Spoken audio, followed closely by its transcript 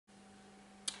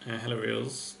Hello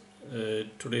viewers.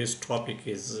 Today's topic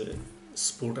is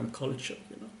sputum culture.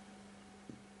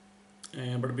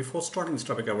 But before starting this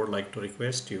topic, I would like to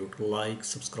request you to like,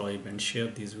 subscribe, and share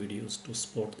these videos to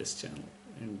support this channel.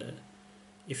 And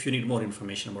if you need more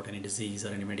information about any disease or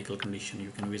any medical condition,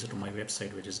 you can visit my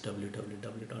website, which is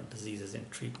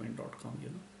www.diseasesandtreatment.com.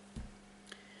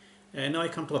 And now I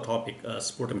come to the topic,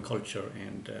 sputum culture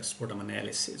and sputum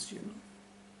analysis.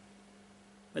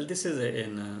 Well, this is a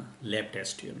lab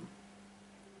test.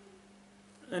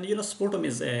 And sputum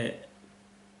is the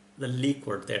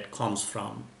liquid that comes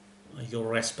from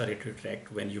your respiratory tract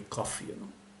when you cough.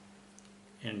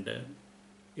 And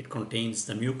it contains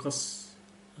the mucus,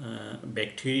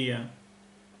 bacteria,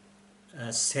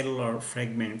 cellular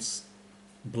fragments,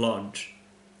 blood,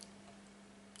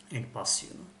 and pus.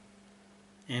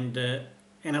 And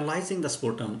analyzing the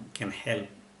sputum can help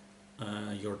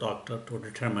your doctor to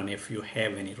determine if you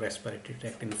have any respiratory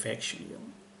tract infection.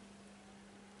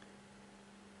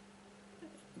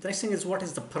 The next thing is, what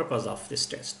is the purpose of this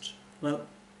test? Well,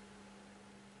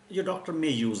 your doctor may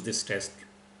use this test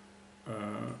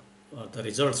or the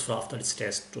results of this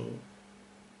test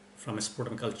from a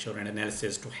sputum culture and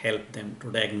analysis to help them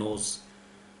to diagnose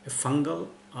a fungal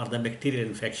or the bacterial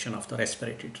infection of the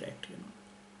respiratory tract.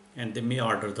 And they may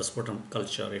order the sputum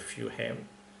culture if you have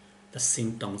the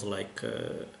symptoms like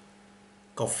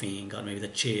coughing, or maybe the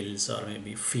chills, or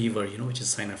maybe fever, which is a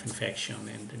sign of infection,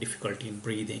 and difficulty in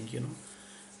breathing,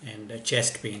 and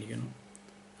chest pain,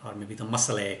 or maybe the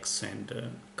muscle aches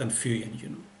and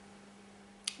confusion.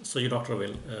 So your doctor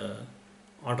will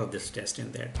order this test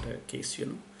in that case.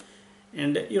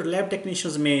 And your lab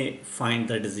technicians may find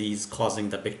the disease causing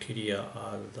the bacteria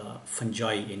or the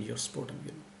fungi in your sputum.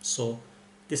 So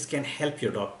this can help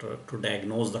your doctor to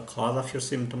diagnose the cause of your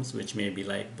symptoms, which may be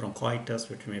like bronchitis,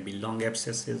 which may be lung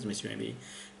abscesses, which may be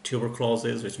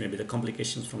tuberculosis, which may be the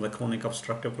complications from the chronic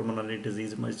obstructive pulmonary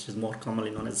disease, which is more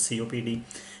commonly known as COPD,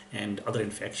 and other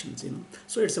infections.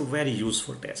 So it's a very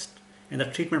useful test. And the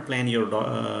treatment plan your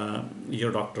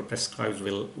doctor prescribes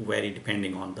will vary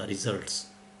depending on the results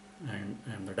and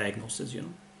the diagnosis.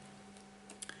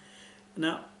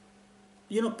 Now,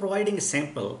 providing a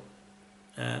sample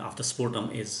of the sputum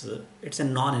is it's a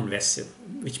non-invasive,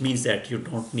 which means that you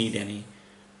don't need any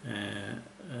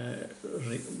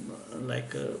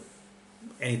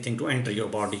anything to enter your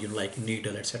body, like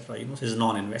needle, etc. It's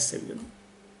non-invasive.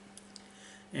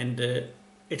 And it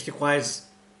requires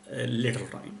little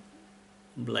time.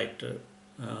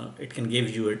 It can give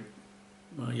you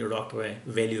your doctor a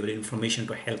valuable information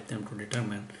to help them to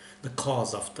determine the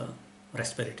cause of the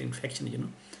respiratory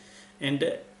infection.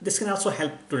 And this can also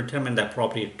help to determine the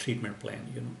appropriate treatment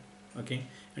plan. Okay,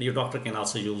 and your doctor can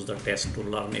also use the test to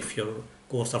learn if your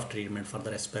course of treatment for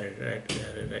the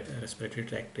respiratory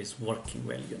tract is working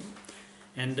well.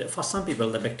 And for some people,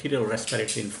 the bacterial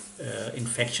respiratory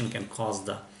infection can cause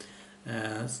the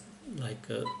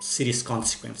serious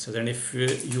consequences. And if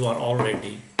you are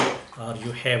already or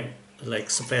you have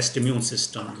suppressed immune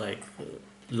system,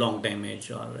 lung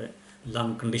damage or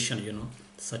lung condition,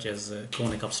 such as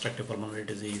chronic obstructive pulmonary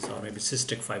disease or maybe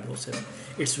cystic fibrosis,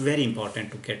 it's very important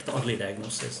to get the early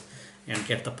diagnosis and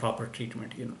get the proper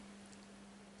treatment.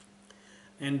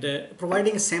 And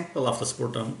providing a sample of the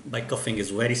sputum by coughing is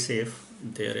very safe.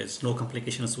 There is no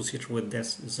complication associated with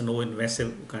this. There's no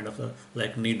invasive kind of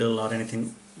needle or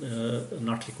anything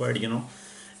not required.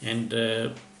 And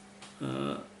the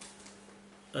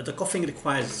coughing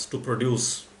requires to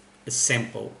produce a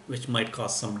sample, which might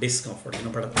cause some discomfort,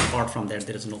 but apart from that,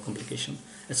 there is no complication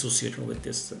associated with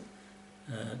this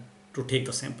to take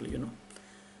the sample.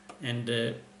 And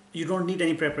you don't need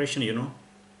any preparation.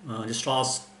 Just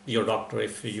ask your doctor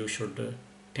if you should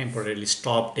temporarily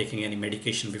stop taking any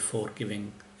medication before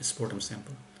giving a sputum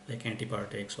sample, like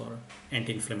antibiotics or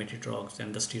anti-inflammatory drugs,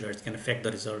 and the steroids can affect the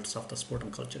results of the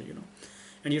sputum culture.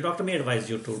 And your doctor may advise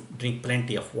you to drink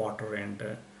plenty of water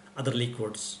and other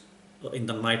liquids in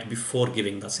the night before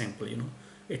giving the sample.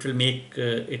 It will make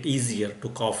it easier to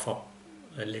cough up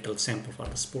a little sample for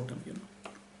the sputum.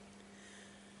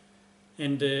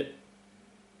 And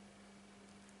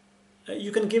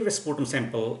you can give a sputum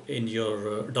sample in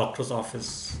your doctor's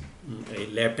office, a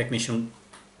lab technician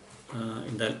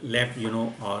in the lab,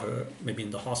 or maybe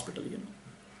in the hospital.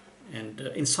 And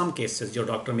in some cases, your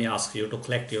doctor may ask you to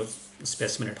collect your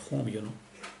specimen at home.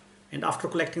 And after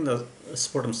collecting the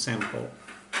sputum sample,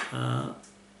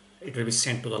 it will be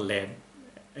sent to the lab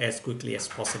as quickly as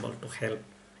possible to help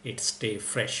it stay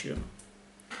fresh.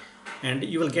 And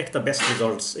you will get the best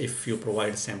results if you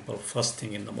provide a sample first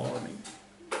thing in the morning,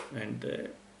 and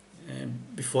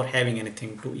before having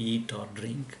anything to eat or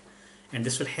drink. And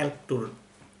this will help to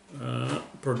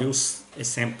produce a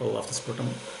sample of the sputum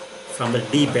from the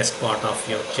deepest part of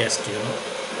your chest,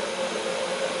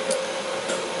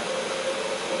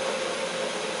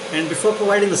 And before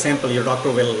providing the sample, your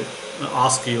doctor will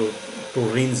ask you to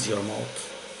rinse your mouth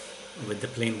with the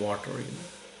plain water,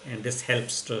 and this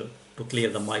helps to clear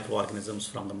the microorganisms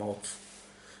from the mouth.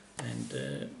 And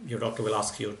your doctor will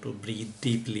ask you to breathe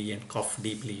deeply and cough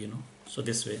deeply, So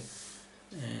this way,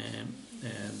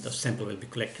 the sample will be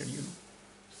collected,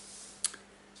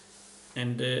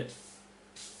 And the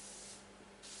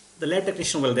lab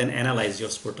technician will then analyze your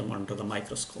sputum under the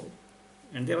microscope.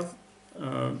 And there are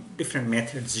different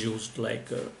methods used, like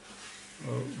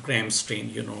gram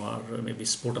stain, or maybe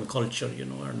sputum culture,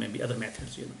 or maybe other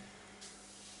methods,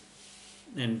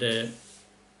 And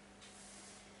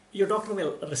your doctor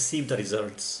will receive the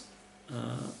results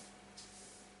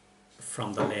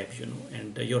from the lab,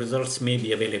 and your results may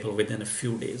be available within a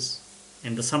few days.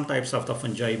 And some types of the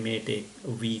fungi may take a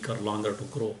week or longer to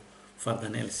grow for the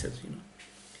analysis,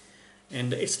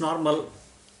 And it's normal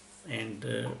and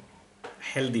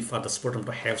healthy for the sputum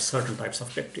to have certain types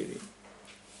of bacteria.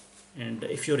 And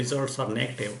if your results are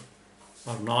negative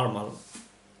or normal,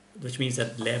 which means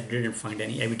that the lab didn't find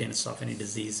any evidence of any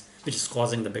disease which is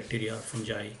causing the bacteria or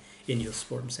fungi in your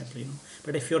sputum sample,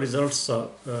 But if your results are,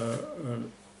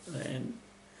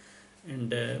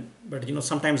 but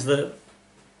sometimes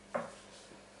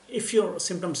if your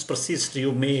symptoms persist,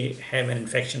 you may have an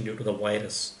infection due to the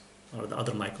virus or the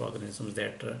other microorganisms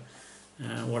that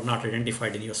were not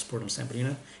identified in your sputum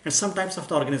sample, And some types of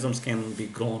the organisms can be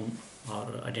grown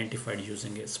or identified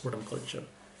using a sputum culture,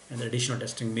 and the additional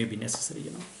testing may be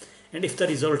necessary, And if the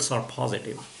results are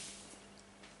positive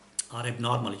or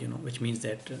abnormal, which means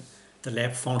that the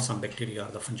lab found some bacteria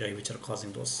or the fungi which are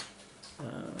causing those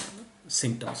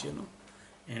symptoms,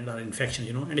 and or infection,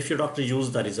 And if your doctor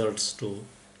used the results to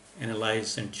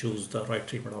analyze and choose the right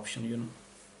treatment option,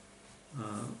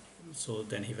 so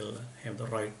then he will have the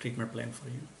right treatment plan for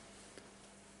you,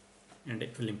 and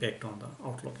it will impact on the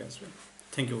outlook as well.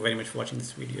 Thank you very much for watching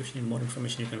this video. If you need more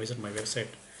information, you can visit my website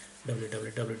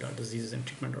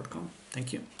www.diseasesandtreatment.com.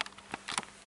 Thank you.